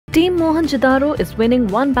Team Mohenjo-daro is winning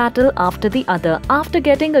one battle after the other. After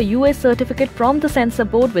getting a US certificate from the censor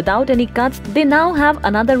board without any cuts, they now have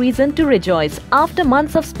another reason to rejoice. After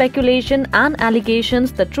months of speculation and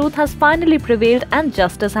allegations, the truth has finally prevailed and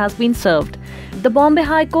justice has been served. The Bombay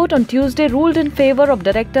High Court on Tuesday ruled in favor of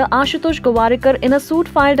director Ashutosh Gowariker in a suit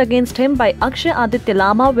filed against him by Akashaditya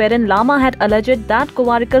Lama, wherein Lama had alleged that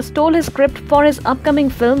Gowariker stole his script for his upcoming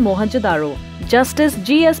film Mohenjo-daro. Justice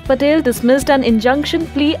G.S. Patel dismissed an injunction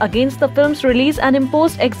plea against the film's release and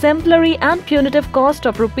imposed exemplary and punitive cost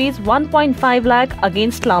of Rs 1.5 lakh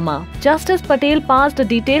against Lama. Justice Patel passed a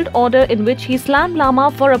detailed order in which he slammed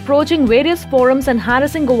Lama for approaching various forums and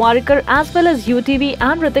harassing Gowariker as well as UTV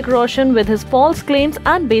and Hrithik Roshan with his false claims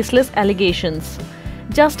and baseless allegations.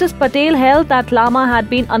 Justice Patel held that Lama had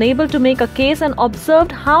been unable to make a case and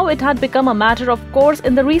observed how it had become a matter of course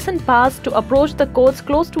in the recent past to approach the courts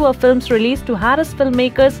close to a film's release to harass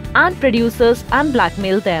filmmakers and producers and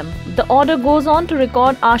blackmail them. The order goes on to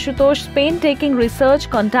record Ashutosh's painstaking research,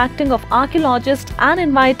 contacting of archaeologists and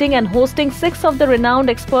inviting and hosting 6 of the renowned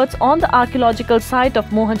experts on the archaeological site of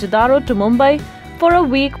Mohenjo-daro to Mumbai for a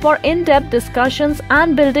week for in-depth discussions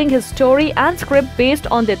and building his story and script based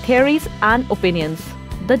on their theories and opinions.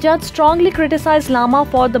 The judge strongly criticized Lama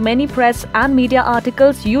for the many press and media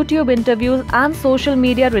articles, YouTube interviews and social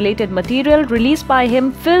media related material released by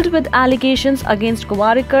him filled with allegations against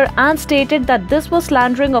Gowariker and stated that this was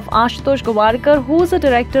slandering of Ashutosh Gowariker, who is a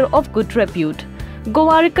director of good repute.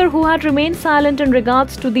 Gowariker, who had remained silent in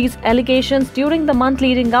regards to these allegations during the month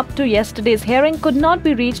leading up to yesterday's hearing, could not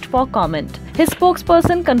be reached for comment. His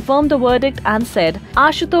spokesperson confirmed the verdict and said,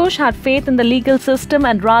 Ashutosh had faith in the legal system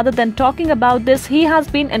and rather than talking about this, he has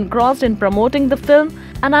been engrossed in promoting the film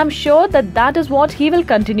and I'm sure that is what he will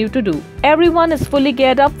continue to do. Everyone is fully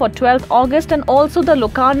geared up for 12th August and also the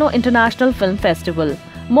Locarno International Film Festival.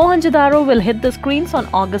 Mohenjo-daro will hit the screens on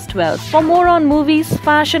August 12th. For more on movies,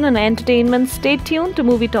 fashion and entertainment, stay tuned to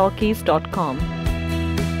MovieTalkies.com.